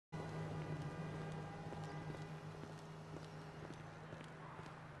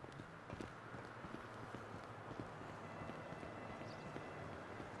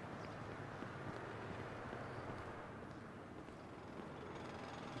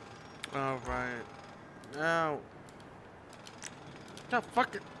Alright. Now. God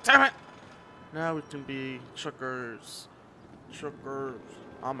fuck it. Damn it! Now we can be truckers. Truckers.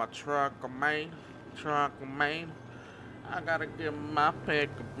 I'm a trucker man. Trucker man. I gotta get my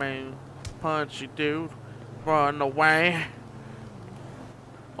pickup man. Punchy dude. Run away.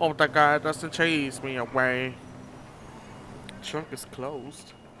 Oh, that guy doesn't chase me away. Trunk is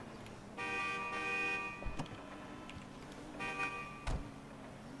closed.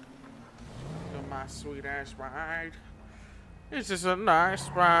 My sweet ass ride. This is a nice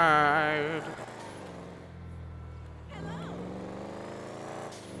ride.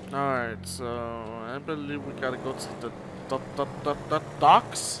 Alright, so I believe we gotta go to the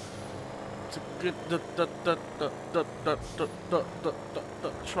docks to get the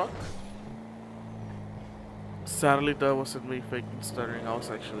truck. Sadly, that wasn't me faking stuttering. I was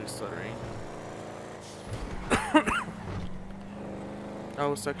actually stuttering. I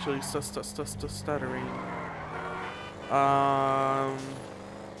was actually stuttering. I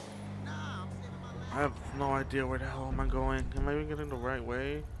have no idea where the hell am I going. Am I even getting the right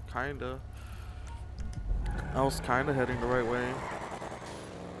way? Kinda. I was kinda heading the right way.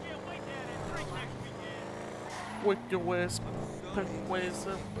 Wick your ways, pink ways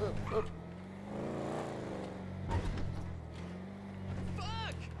up.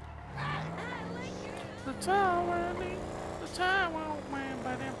 The tower,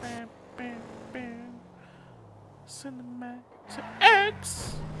 bam. Cinematic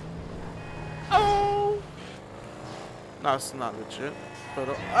X. Oh, that's not legit. But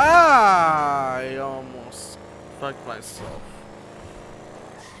I almost fucked myself.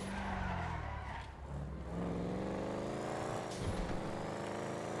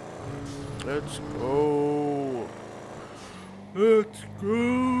 Let's go. Let's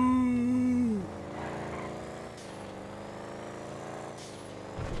go.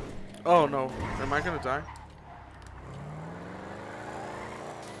 Oh no, am I gonna die?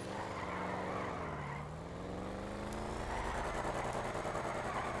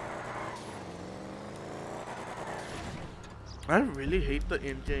 I really hate the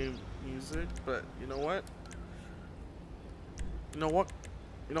in-game music, but you know what? You know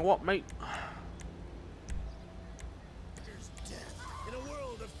what, mate? In a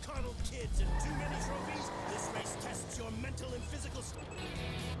world of coddled kids and too many trophies, this race tests your mental and physical strength.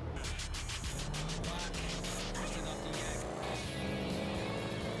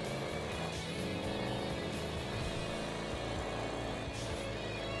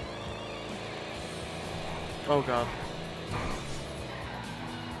 Oh god.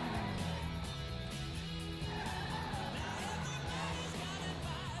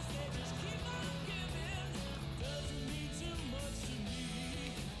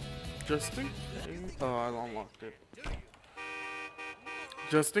 Just in case. Oh, I unlocked it.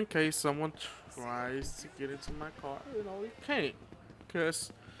 Just in case someone tries to get into my car, you know, you can't.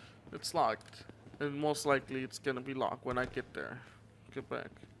 Because it's locked. And most likely it's gonna be locked when I get there. Get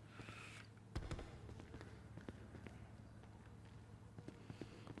back.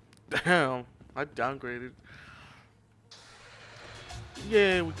 Damn, I downgraded.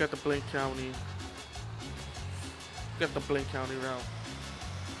 Yeah, we got the Blaine County. Got the Blaine County route.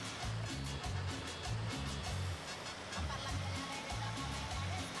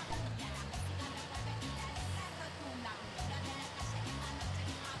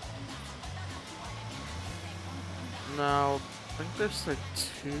 Now, I think there's like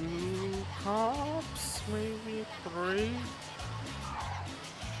 2 cops, maybe 3.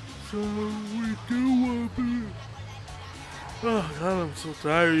 So we do want to be. Oh god, I'm so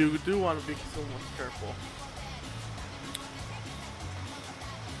tired. You do want to be so much careful.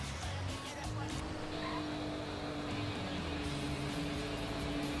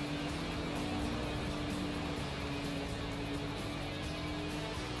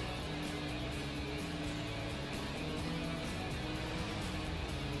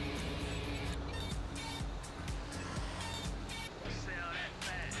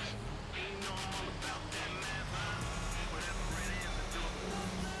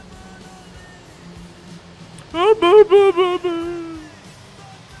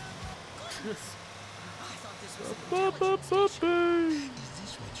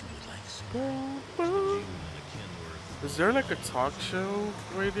 Is there like a talk show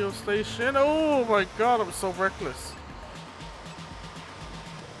radio station? Oh my god, I'm so reckless.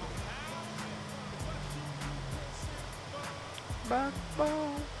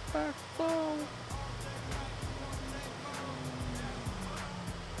 Backbone.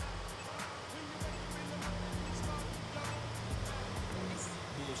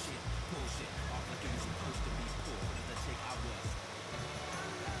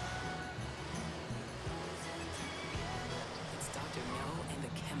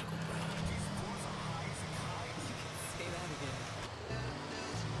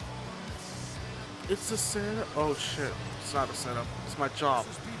 It's a setup. Oh shit. It's not a setup. It's my job.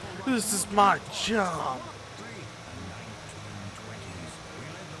 This is my job.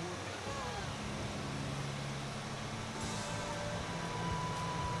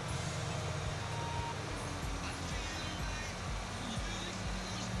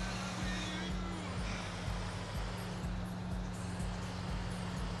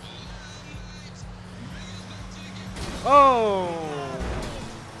 Oh.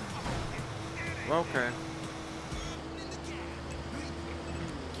 Okay.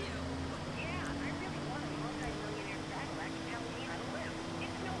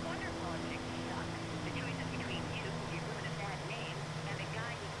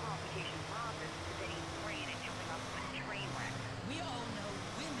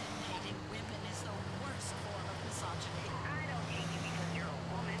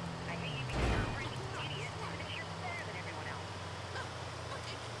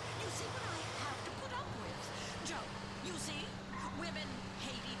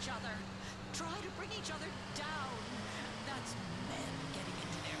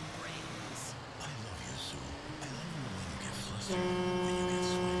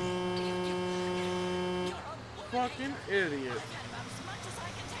 Fucking idiot. I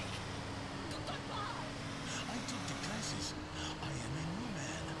took the classes. I am a new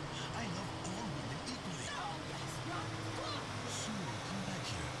man. I love all women equally. Sue, come back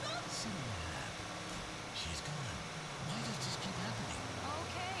here. Sit in my lap. She's gone. Why does this keep happening?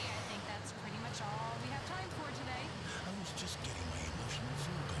 Okay, I think that's pretty much all we have time for today. I was just getting my emotional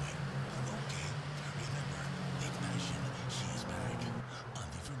flow going. Okay, remember, Late Passion, she is back on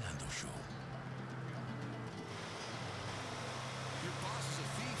the Fernando Show. Your boss is a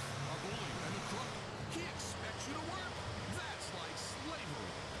thief, a bully, and a crook. He expects you to work. That's like slavery.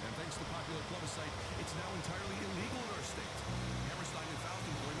 And thanks to popular plebiscite, it's now entirely illegal in our state. Hammerstein and Faust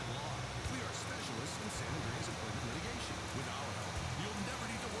Employment Law. We are specialists in San Andreas employment litigation. With our help, you'll never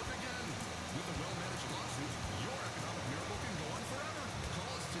need to work again. With a well-managed lawsuit, your economic miracle can go on forever.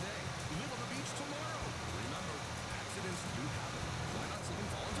 Call us today. Live on the beach tomorrow. Remember, accidents do happen. Why not slip and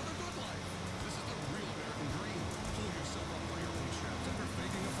fall into the good life? This is the real American dream. Pull yourself up by your own straps after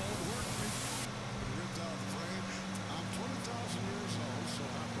faking a fall at work. Ripped out frame. I'm 20,000 years old, so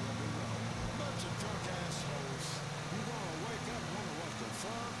how can I be wrong? Bunch of drunk assholes. You're gonna wake up and wonder what the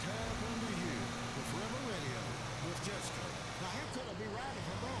fuck happened to you. The Forever Radio with Jessica. Now how could I be right if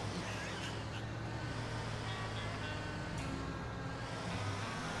I'm wrong?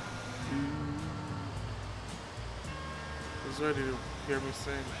 He's ready to hear me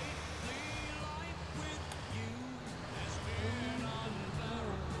sing.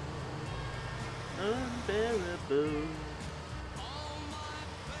 Unbearable.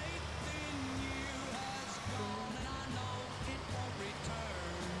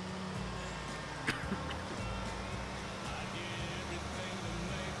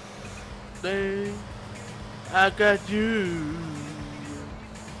 Dang, I got you.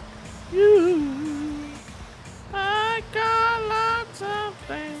 I got lots of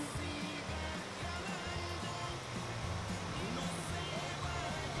things.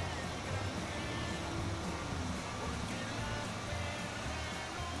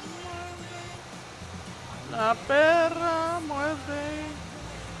 La perra muerde.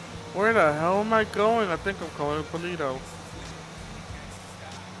 Where the hell am I going? I think I'm going to Polito.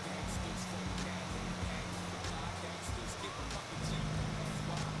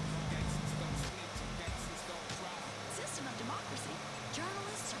 System of democracy.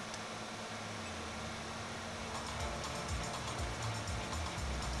 Journalists are...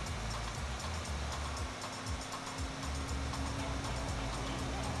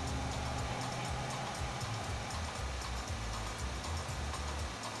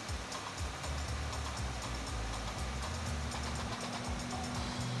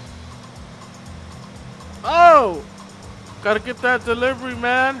 Oh! Gotta get that delivery,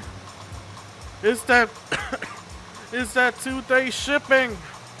 man. It's that it's that 2-day shipping.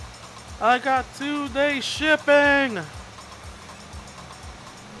 I got 2-day shipping.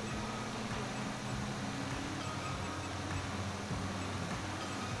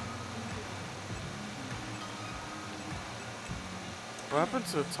 What happened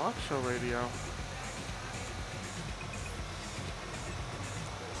to talk show radio?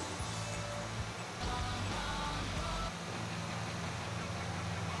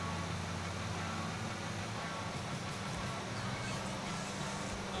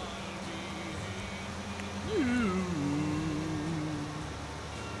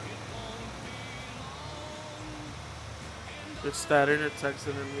 It's that internet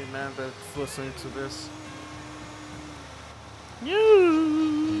texting in me, man, that's listening to this.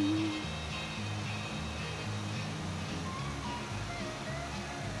 You.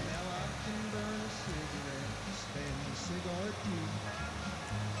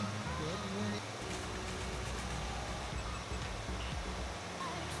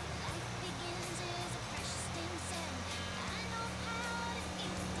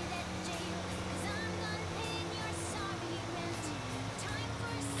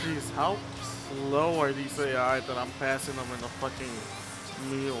 Jeez, how slow are these AI that I'm passing them in a fucking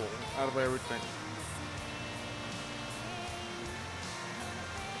meal out of everything?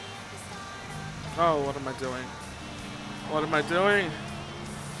 Oh, what am I doing? What am I doing?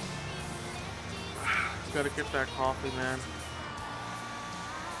 Gotta get that coffee, man.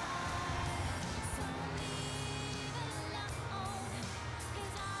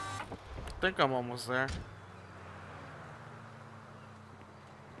 I think I'm almost there.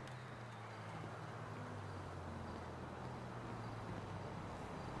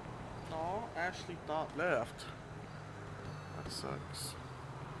 No, Ashley thought left. That sucks.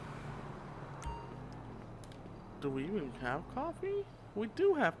 Do we even have coffee? We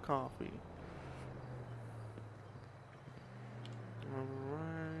do have coffee.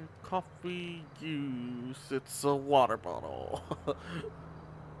 Alright. Coffee use. It's a water bottle.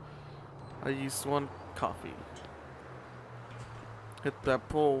 I used one coffee. Hit that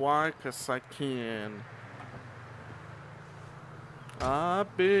pull. Why? Cause I can.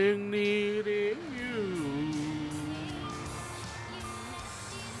 I've been needing you.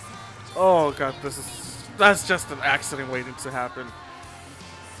 Oh god, that's just an accident waiting to happen.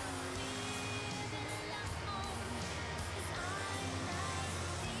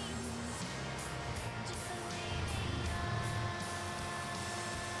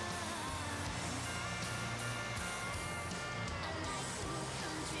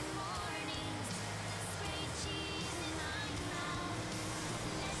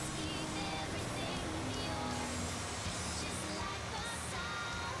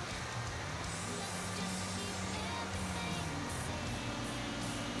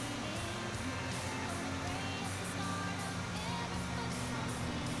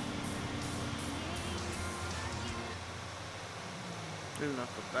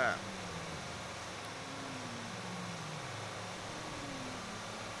 Enough of that.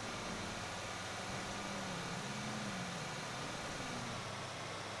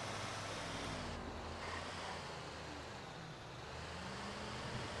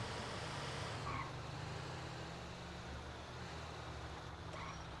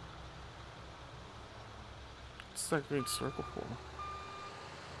 What's that green circle for?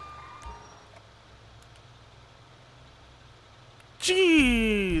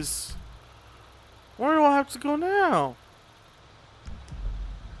 Jeez! Where do I have to go now?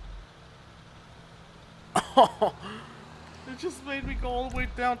 Oh, it just made me go all the way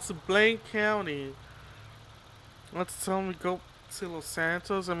down to Blaine County. Let's tell me go to Los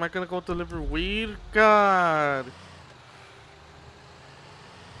Santos. Am I gonna go deliver weed? God.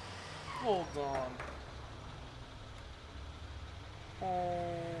 Hold on. Hold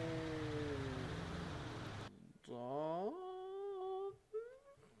on.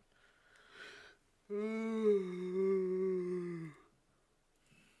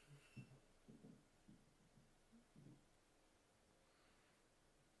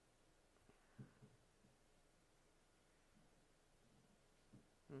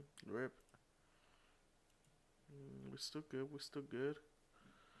 Rip. We're still good. We're still good.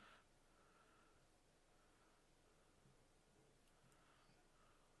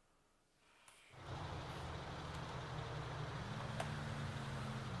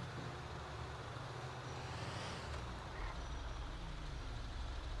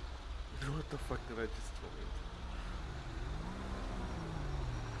 What the fuck did I just tell you?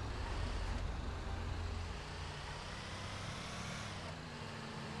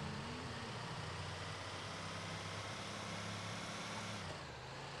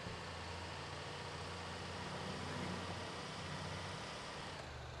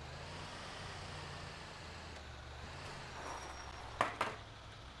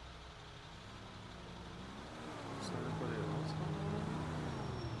 Is there anybody else on?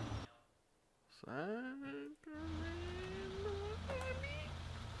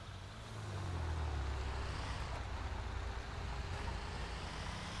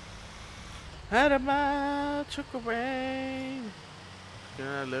 Out of my trucker rain. Can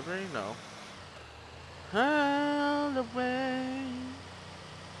I delivery? No. Out of the way.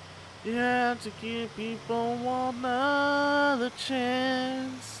 You have to give people another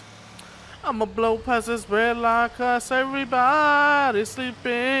chance. I'ma blow past this red light cause everybody's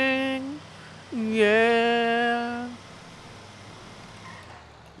sleeping. Yeah.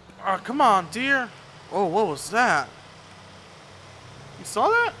 Oh, come on, dear. Oh, what was that? You saw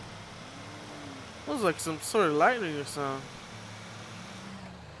that? It was like some sort of lightning or something.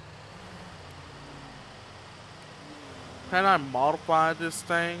 Can I modify this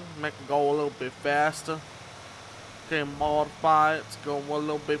thing? Make it go a little bit faster? Can I modify it to go a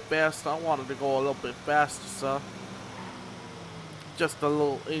little bit faster? I wanted to go a little bit faster, sir. just a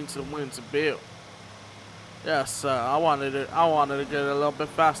little incy-wincy bit. Yes, sir. I wanted to get it a little bit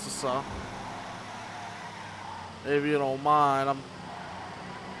faster, sir. If you don't mind, I'm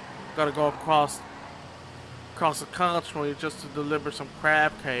gonna go across the country just to deliver some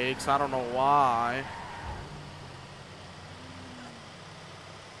crab cakes. I don't know why.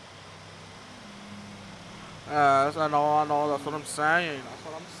 Yes, I know, that's what I'm saying. That's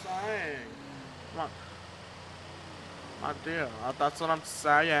what I'm saying. My dear, that's what I'm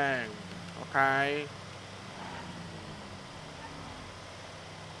saying. Okay?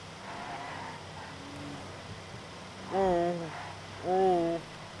 Oh, oh.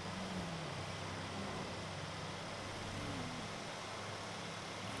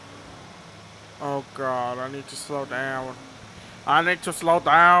 Oh God, I need to slow down. I need to slow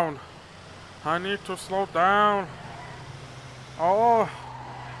down. I need to slow down. Oh,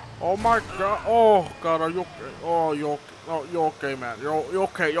 oh my God. Oh God, are you okay? Oh, you're okay, man. You're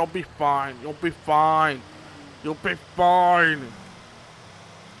okay. You'll be fine. You'll be fine. You'll be fine.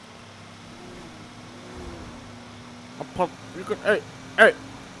 You can, hey,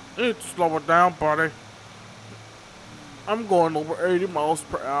 you need to slow it down, buddy. I'm going over 80 miles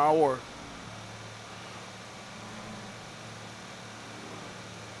per hour.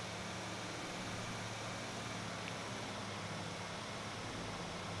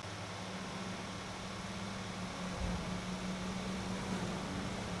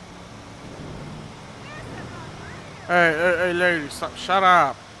 Hey, lady, shut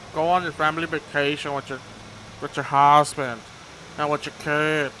up. Go on your family vacation with your husband and with your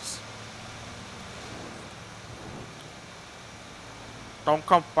kids. Don't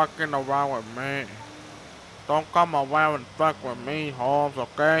come fucking around with me. Don't come around and fuck with me, Holmes,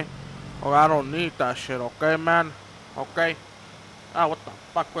 okay? Or I don't need that shit, okay, man? Okay? Ah, what the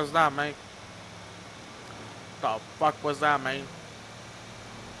fuck was that, man? The fuck was that, man?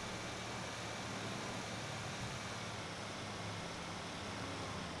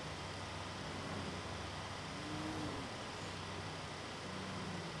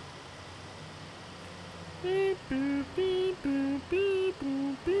 Beep boop beep boop beep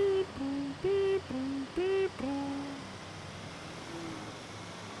boop beep boop beep boop beep boop.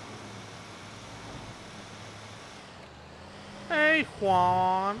 Hey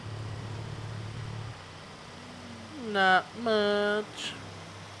Juan. Not much.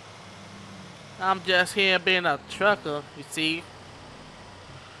 I'm just here being a trucker, you see.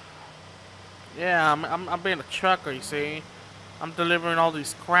 Yeah, I'm being a trucker, you see. I'm delivering all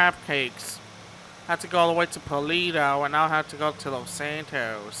these crab cakes. I had to go all the way to Polito, and now I have to go to Los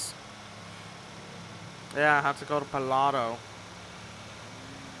Santos. Yeah, I have to go to Palato.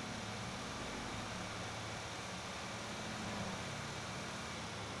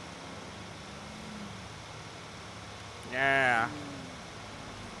 Yeah.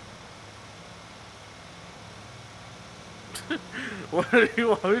 What do you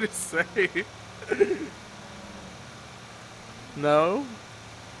want me to say? No?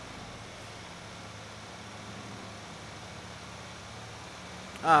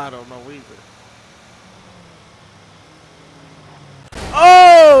 I don't know either.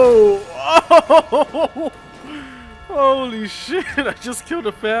 Oh! Oh! Holy shit, I just killed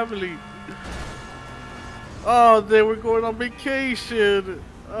a family. Oh, they were going on vacation.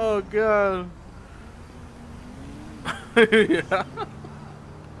 Oh, God. Yeah.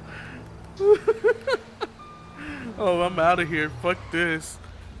 Oh, I'm out of here. Fuck this.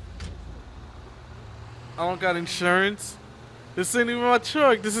 I don't got insurance. This ain't even my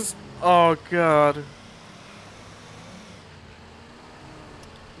truck. This is... Oh, God.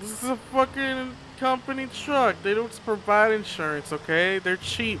 This is a fucking company truck. They don't provide insurance, okay? They're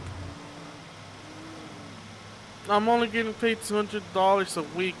cheap. I'm only getting paid $200 a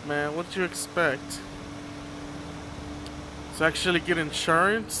week, man. What do you expect? To actually get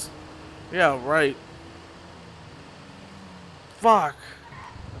insurance? Yeah, right. Fuck.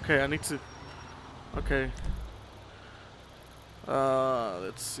 Okay, I need to... Okay.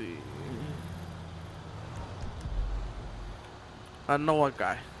 Let's see. I know a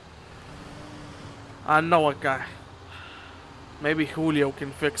guy. Maybe Julio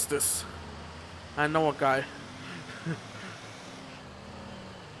can fix this. I know a guy.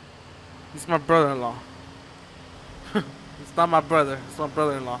 He's my brother-in-law. It's not my brother. It's my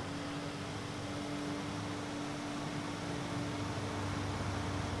brother-in-law.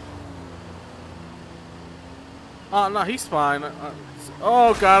 Oh, no, he's fine.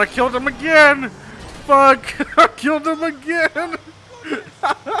 Oh, God, I killed him again! Fuck! I killed him again!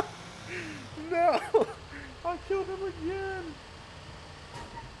 No! I killed him again!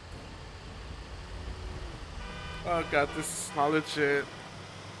 Oh god, this is not legit.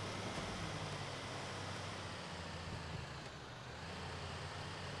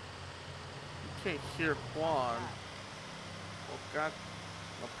 You can't hear Juan. Oh god,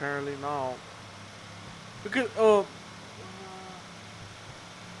 apparently not. Because,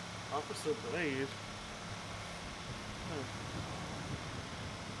 Officer Blade.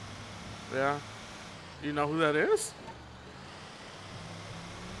 Yeah. You know who that is?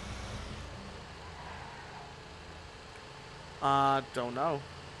 Don't know.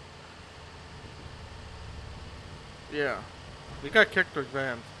 Yeah. We got kicked or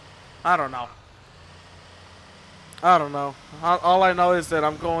banned. I don't know. I don't know. All I know is that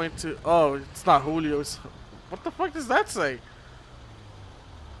I'm going to... Oh, it's not Julio's. What the fuck does that say?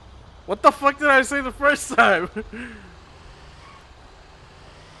 What the fuck did I say the first time?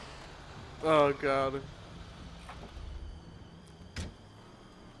 Oh god.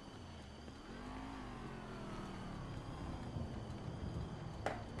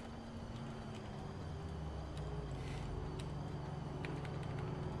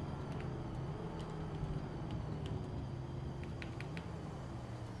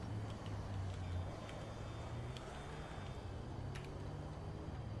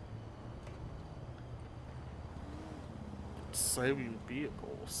 Saving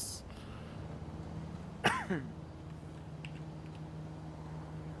vehicles.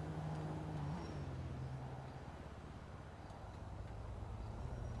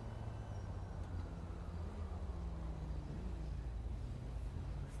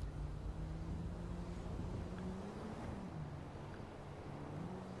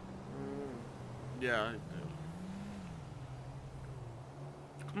 Yeah, I do.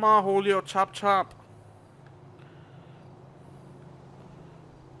 Come on, Julio, chop chop.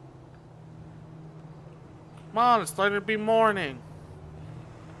 Come on, it's starting to be morning.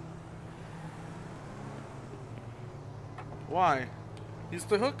 Why? He's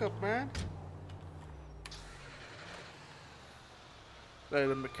the hookup, man. Hey,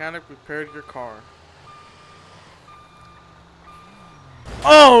 the mechanic repaired your car.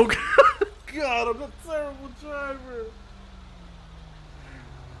 Oh, God, I'm a terrible driver.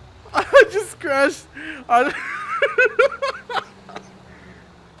 I just crashed.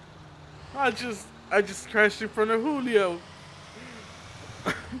 I just crashed in front of Julio.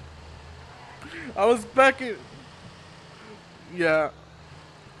 I was back in. Yeah.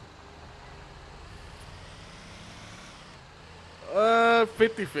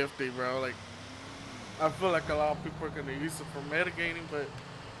 50-50, bro. Like, I feel like a lot of people are gonna use it for mitigating, but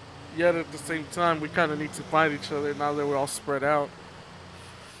yet at the same time, we kind of need to fight each other now that we're all spread out.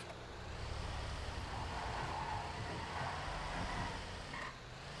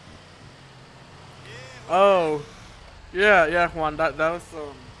 Oh, yeah, Juan. That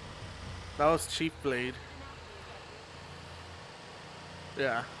was Chief Blade.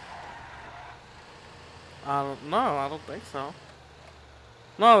 Yeah. I don't know. I don't think so.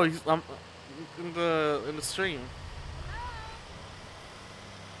 No, he's in the stream.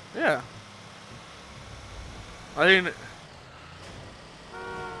 Yeah. I mean,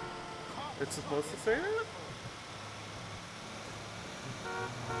 it's supposed to say that.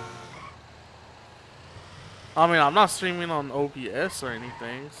 I mean, I'm not streaming on OBS or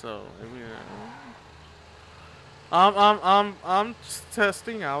anything, so I mean, I'm just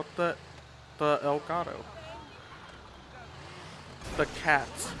testing out the Elgato, the cat.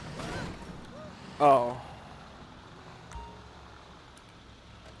 Oh.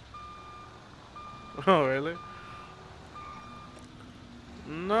 Oh, really?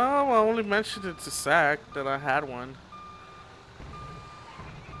 No, I only mentioned it to Zach that I had one.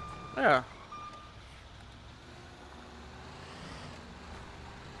 Yeah.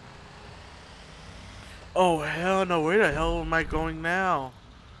 Oh, hell no. Where the hell am I going now?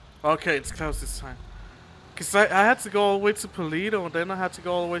 Okay, it's close this time. Because I had to go all the way to Polito, and then I had to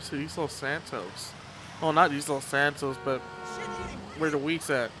go all the way to East Los Santos. Well, not East Los Santos, but where the week's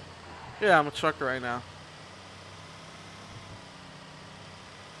at. Yeah, I'm a trucker right now.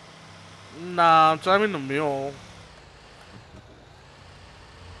 Nah, I'm driving the mule.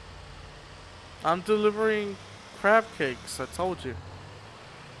 I'm delivering crab cakes, I told you.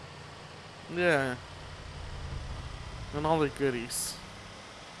 Yeah. And all the goodies.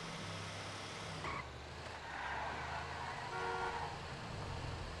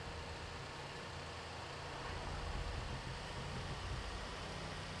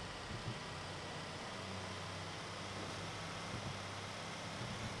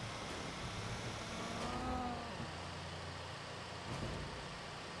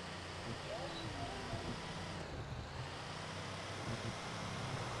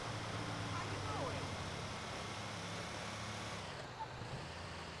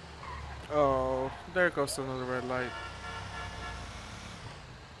 Oh, there goes another red light.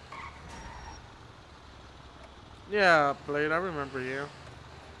 Yeah, Blade, I remember you.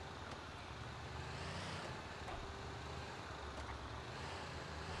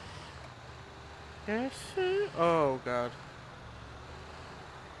 Yes, sir. Oh, God.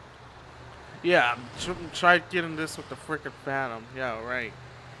 Yeah, try getting this with the frickin' Phantom. Yeah, right.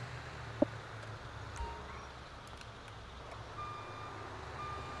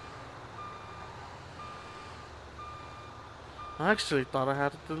 I actually thought I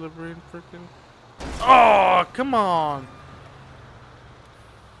had a delivery in frickin'. Oh, come on.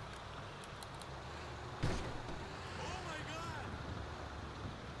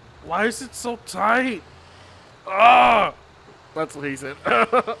 Why is it so tight? Ah, that's what he said.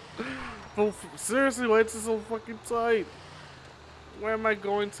 Well, seriously, why is it so fucking tight? Why am I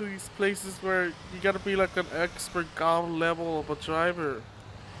going to these places where you gotta be like an expert god level of a driver?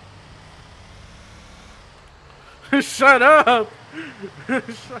 Shut up!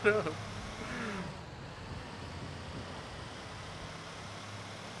 Shut up.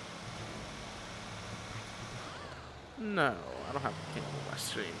 No, I don't have a cable on my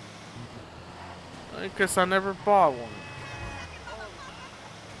stream. I guess I never bought one.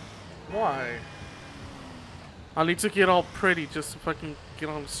 Why? I need to get all pretty just so I can get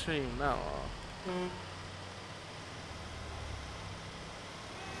on the stream. No.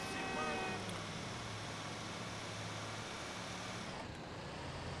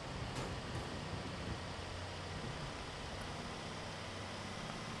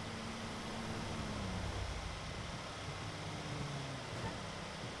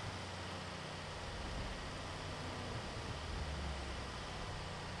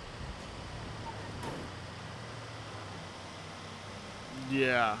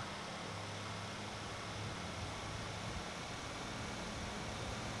 Yeah.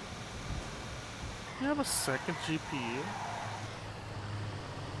 You have a second GPU?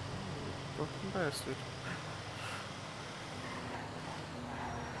 Fucking bastard.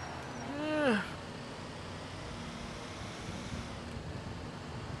 Yeah.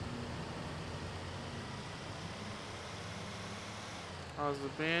 How's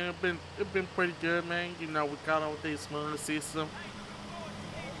it been? It been pretty good, man. You know, we got on with the smaller system.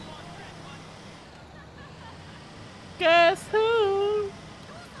 Guess who?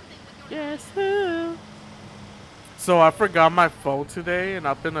 Guess who? So I forgot my phone today, and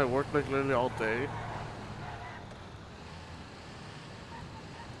I've been at work like literally all day.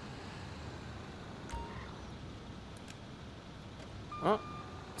 Oh,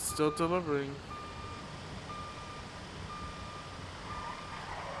 still delivering.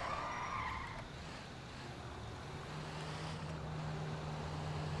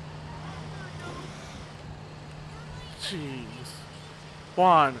 Jeez.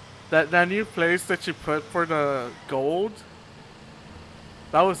 Juan, that new place that you put for the gold,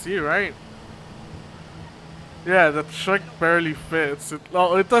 that was you, right? Yeah, the truck barely fits.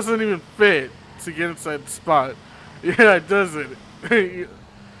 It doesn't even fit to get inside the spot. Yeah, it doesn't.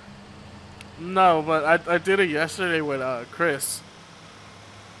 No, but I did it yesterday with Chris.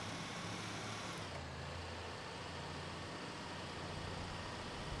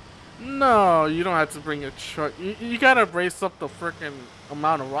 No, you don't have to bring a truck. You gotta brace up the freaking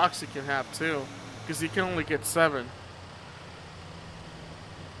amount of rocks you can have too, because you can only get 7.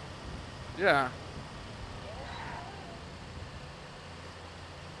 Yeah.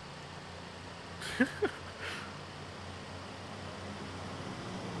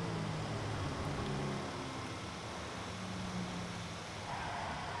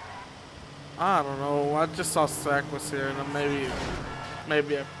 I don't know. I just saw Sack was here, and then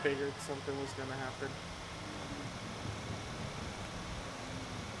maybe I figured something was gonna happen.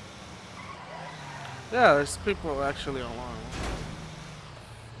 Yeah, there's people actually online.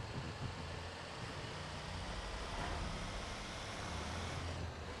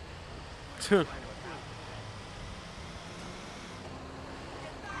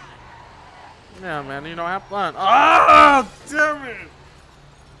 Yeah, man, you know, have fun. Ah, damn it!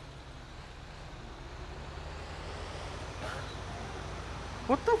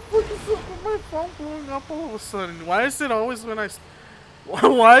 What the fuck is up with my phone blowing up all of a sudden? Why is it always when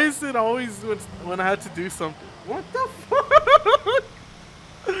why is it always when I had to do something? What the fuck?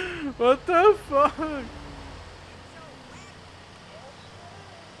 What the fuck?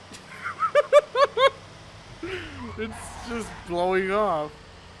 It's just blowing off.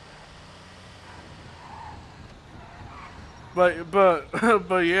 But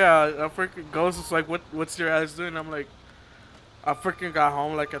yeah, I freaking Ghost was like, what's your ass doing? I'm like, I freaking got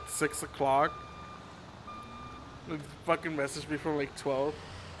home like at 6 o'clock. Like, fucking messaged me from like 12.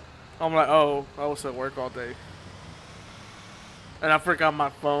 I'm like, oh, I was at work all day. And I forgot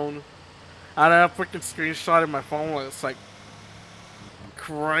my phone. And I freaking screenshotted my phone. Like, it's like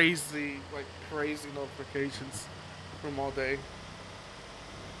crazy notifications from all day.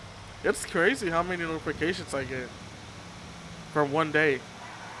 It's crazy how many notifications I get from one day.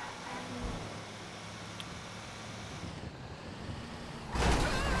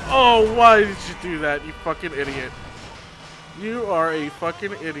 Oh, why did you do that, you fucking idiot? You are a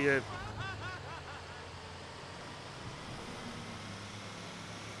fucking idiot.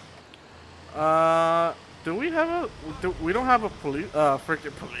 Do we have a? We don't have a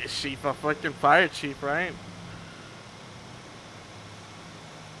freaking police chief, a fucking fire chief, right?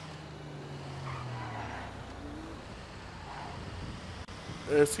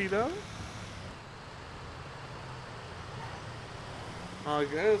 Is he though? I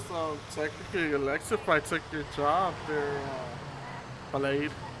guess technically Alexa probably took your job there,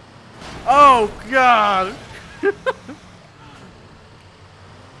 Blade. Oh God!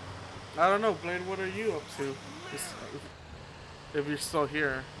 I don't know, Blade. What are you up to? If you're still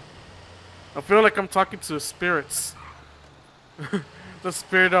here, I feel like I'm talking to spirits. The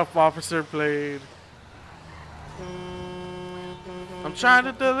spirit of Officer Blade. I'm trying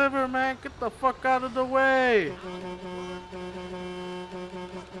to deliver, man. Get the fuck out of the way.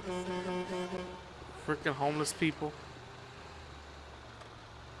 Freaking homeless people.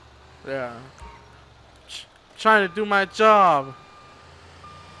 Yeah. Trying to do my job.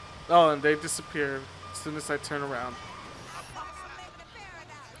 Oh, and they disappeared as soon as I turn around.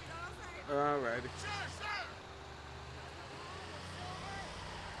 Alrighty.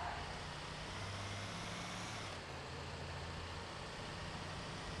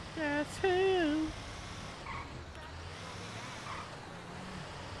 That's who.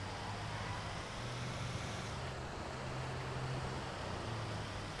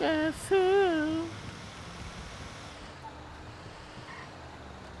 That's who.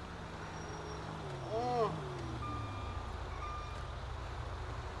 Oh.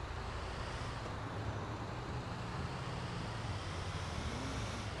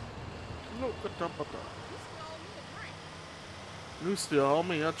 Look at the butter. You still owe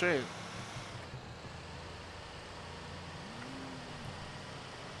me a drink.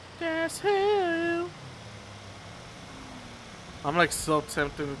 Guess who? I'm like so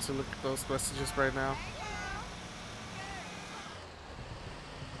tempted to look at those messages right now.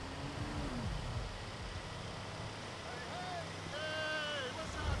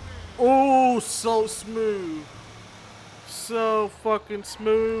 Oh, so smooth. So fucking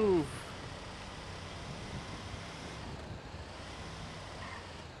smooth.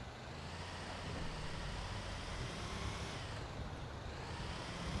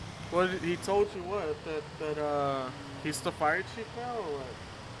 What he told you what? That he's the fire chief now or what?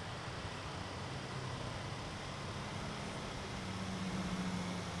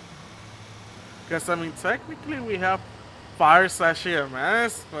 Guess I mean technically we have fire slash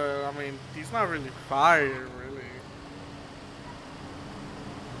EMS, but I mean he's not really fire really.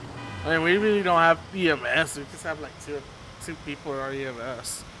 I mean we really don't have EMS, we just have like two people in our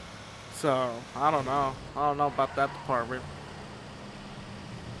EMS. So I don't know. I don't know about that department.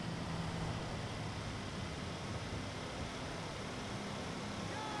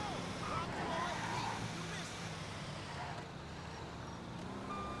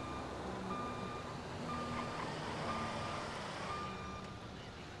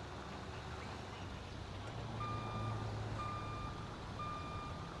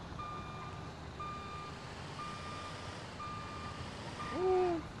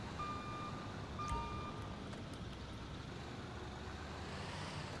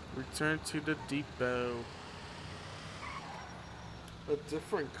 Return to the depot. A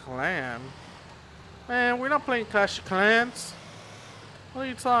different clan? Man, we're not playing Clash of Clans. What are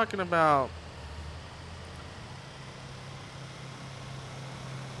you talking about?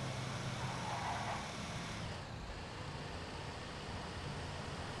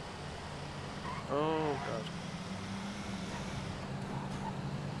 Oh god.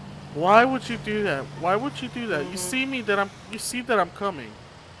 Why would you do that? Why would you do that? You see me that you see that I'm coming.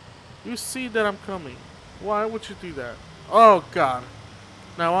 You see that I'm coming. Why would you do that? Oh god.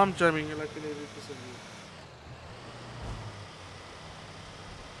 Now I'm driving like an idiot because of you.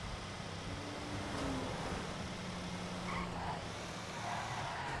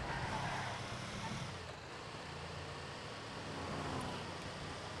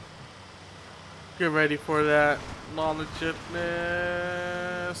 Get ready for that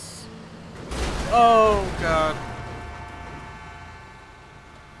non-legitness. Oh god.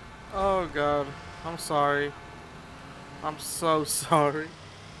 Oh god. I'm sorry. I'm so sorry.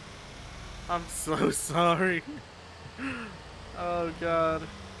 I'm so sorry. Oh god.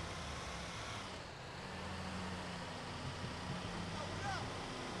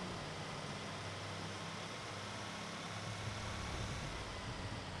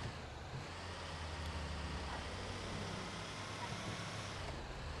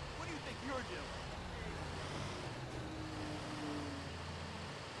 What do you think you're doing?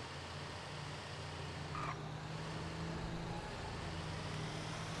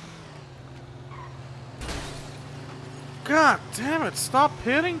 God damn it, stop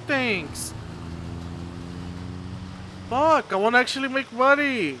hitting things! Fuck, I wanna actually make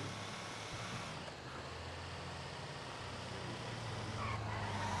money!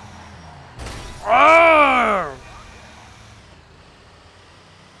 Arrgh!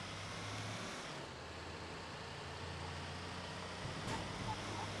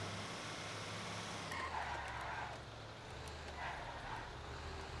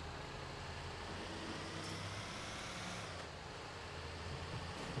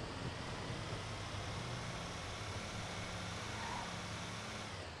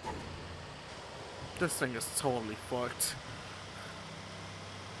 This thing is totally fucked.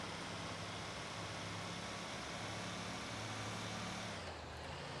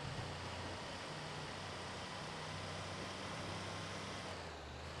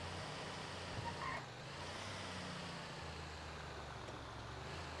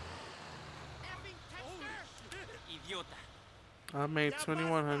 I made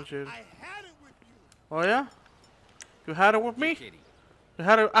 2100. I had it with you. Oh yeah? You had it with me? You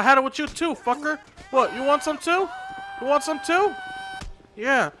had it. I had it with you too, fucker. What? You want some too? You want some too?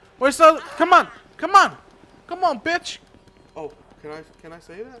 Yeah. Where's the? Come on, come on, come on, bitch. Oh, can I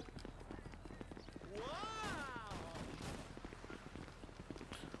say that?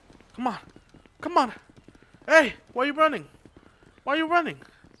 Come on, come on. Hey, why are you running? Why are you running?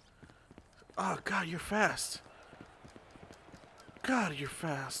 Oh God, you're fast. God, you're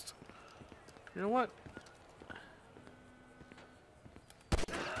fast. You know what?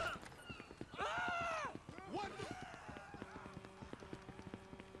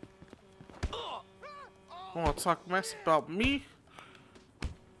 Want to talk mess about me?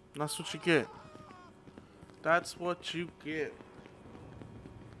 That's what you get. That's what you get.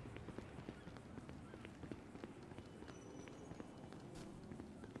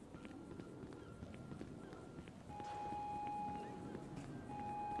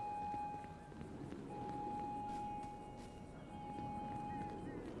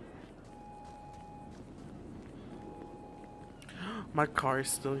 My car is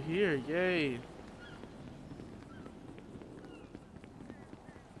still here. Yay.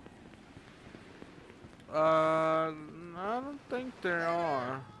 I don't think there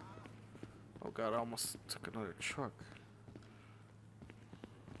are. Oh God, I almost took another truck.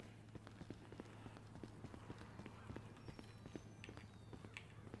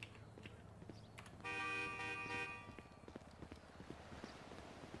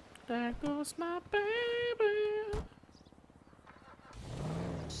 There goes my baby.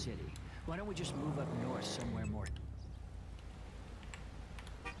 City. Why don't we just move up north somewhere more?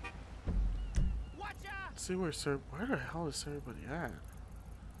 See where the hell is everybody at?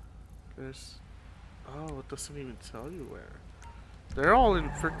 There's oh, it doesn't even tell you where. They're all in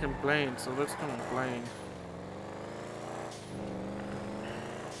freaking Blaine, so let's go in Blaine.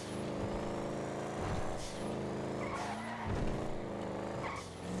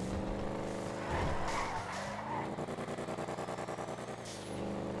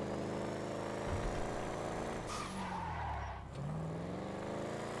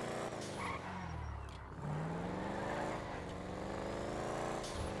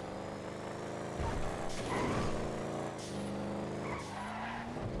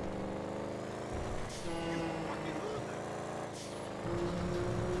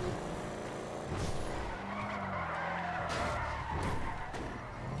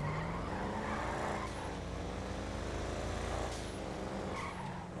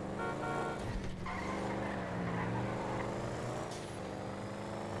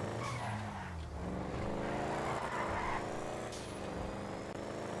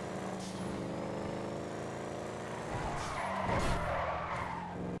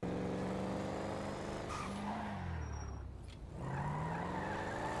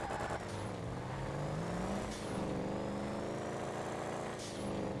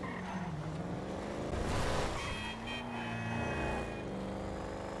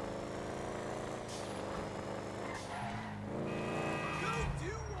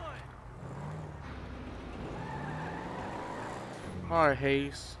 Alright,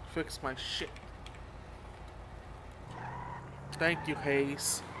 Hayes. Fix my shit. Thank you,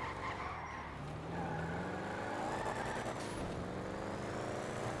 Hayes.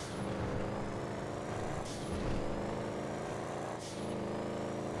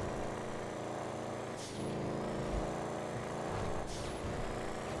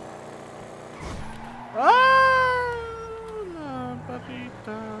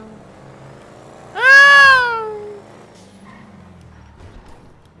 da. Ah!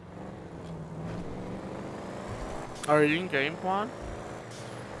 Are you in game, Juan?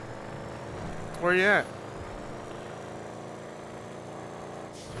 Where you at?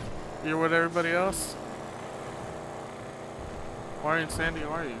 You're with everybody else? Where in Sandy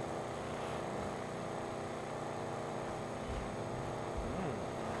are you?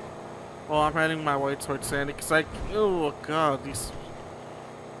 Well, I'm heading my way towards Sandy because oh god, this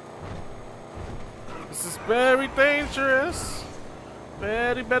is very dangerous.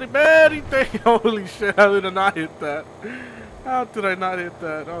 Very, very, very dangerous. Holy shit, how did I not hit that? How did I not hit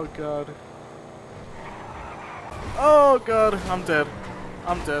that? Oh god. Oh god, I'm dead.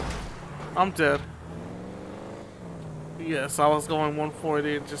 I'm dead. I'm dead. Yes, I was going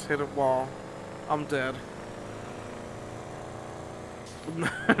 140 and just hit a wall. I'm dead.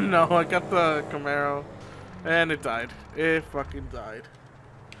 No, I got the Camaro and it died. It fucking died.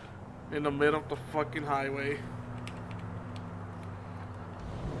 In the middle of the fucking highway.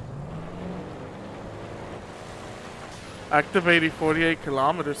 Activating 48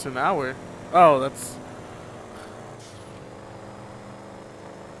 kilometers an hour. Oh, that's...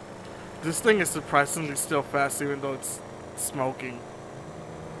 This thing is surprisingly still fast even though it's smoking.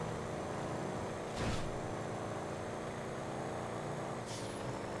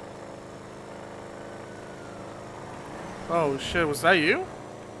 Oh shit, was that you?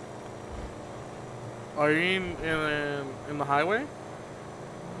 Are you in the highway?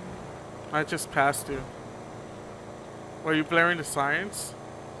 I just passed you. Were you blaring the sirens?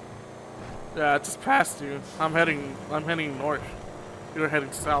 Yeah, I just passed you. I'm heading north. You're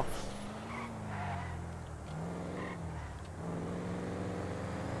heading south.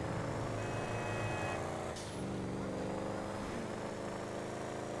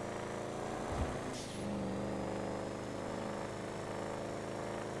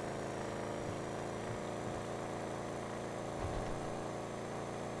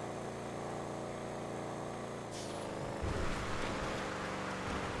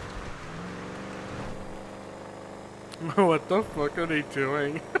 What the fuck are they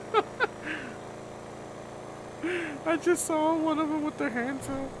doing? I just saw one of them with their hands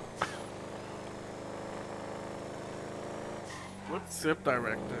up. What's zip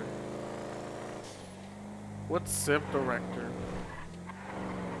director? What's zip director?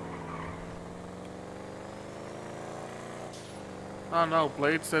 Oh no,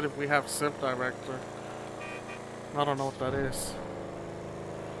 Blade said if we have zip director. I don't know what that is.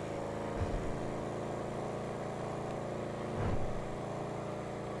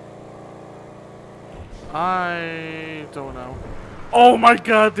 I don't know. Oh my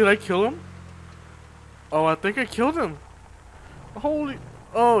god, did I kill him? Oh, I think I killed him. Holy...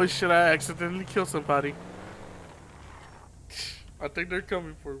 Oh shit, I accidentally killed somebody. I think they're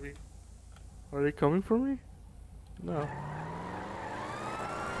coming for me. Are they coming for me? No.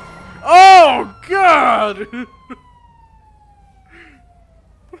 Oh god!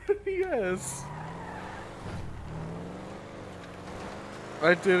 Yes.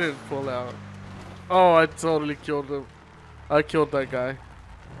 I didn't pull out. Oh, I totally killed him. I killed that guy.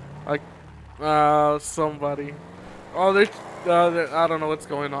 Somebody. Oh, I don't know what's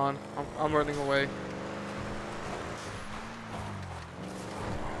going on. I'm running away.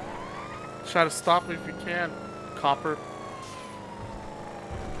 Try to stop me if you can, copper.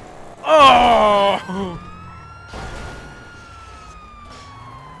 Oh!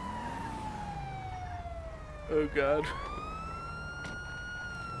 Oh god.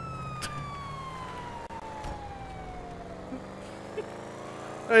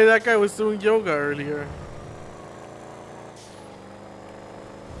 Hey, that guy was doing yoga earlier.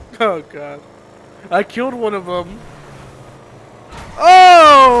 Oh god. I killed one of them.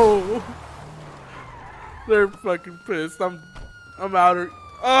 Oh! They're fucking pissed. I'm out of...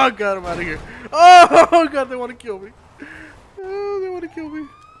 Oh god, I'm out of here. Oh god, they want to kill me. Oh, they want to kill me.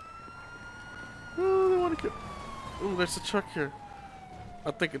 Oh, they want to kill... Oh, there's a truck here.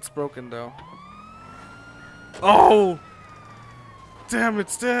 I think it's broken though. Oh! Damn,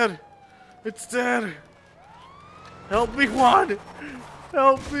 it's dead. It's dead. Help me, Juan.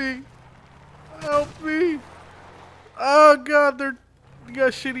 Help me. Help me. Oh god, they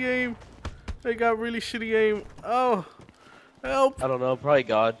got shitty aim. They got really shitty aim. Oh. Help. I don't know, probably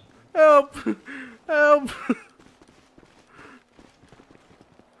God. Help. Help.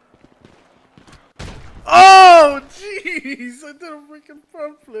 Oh, jeez. I did a freaking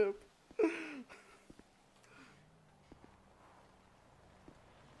front flip.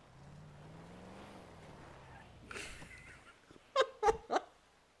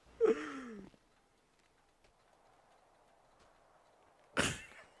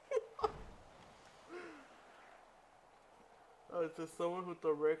 it's just someone who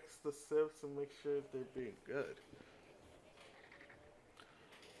directs the sips and makes sure they're being good.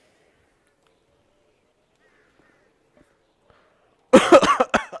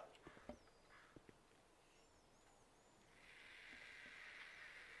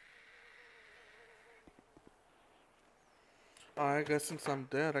 I guess since I'm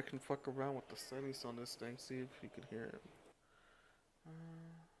dead, I can fuck around with the settings on this thing, see if you can hear it.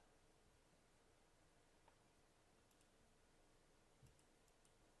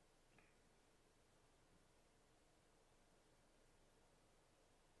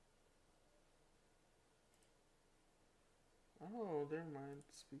 Oh, never mind.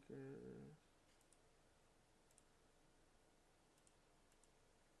 Speaker.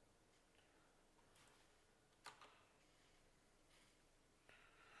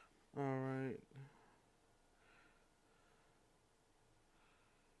 Alright.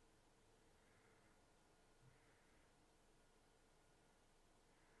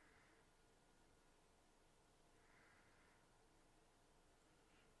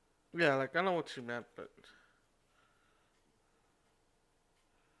 Yeah, like, I know what you meant, but.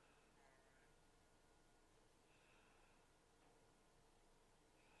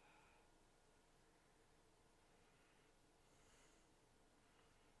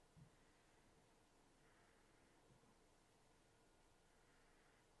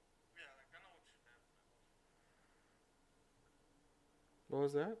 What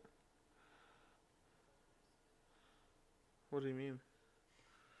was that? What do you mean?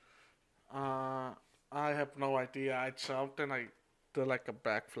 Uh, I have no idea. I jumped and I did like a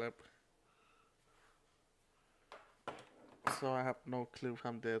backflip. So I have no clue if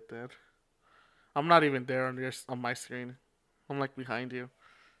I'm dead. I'm not even there on on my screen. I'm like behind you.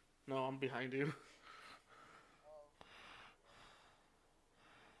 No, I'm behind you.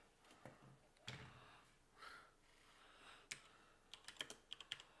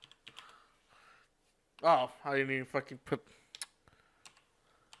 Oh, I didn't even fucking put.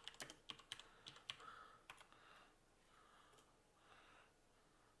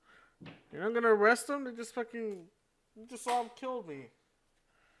 You're not gonna arrest them? They just fucking. You just saw him kill me.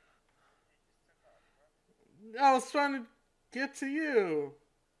 I was trying to get to you.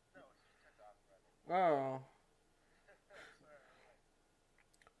 Oh.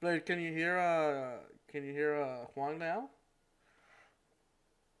 Blade, can you hear Huang now?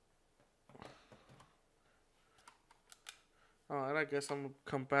 Oh, and I guess I'm gonna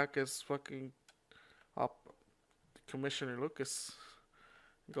come back as fucking up Commissioner Lucas.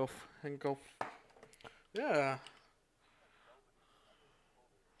 Go and go. Yeah.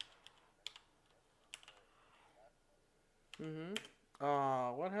 Mhm.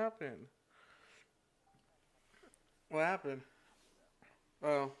 What happened? What happened?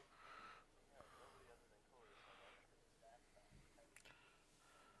 Oh.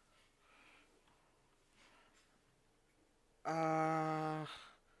 Uh,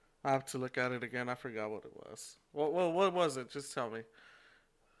 I have to look at it again. I forgot what it was. What was it? Just tell me.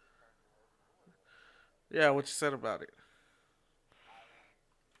 Yeah, what you said about it.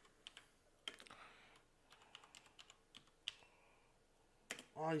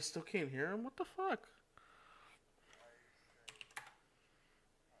 Oh, you still can't hear him? What the fuck?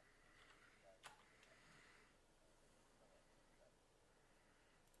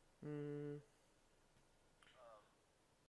 Hmm.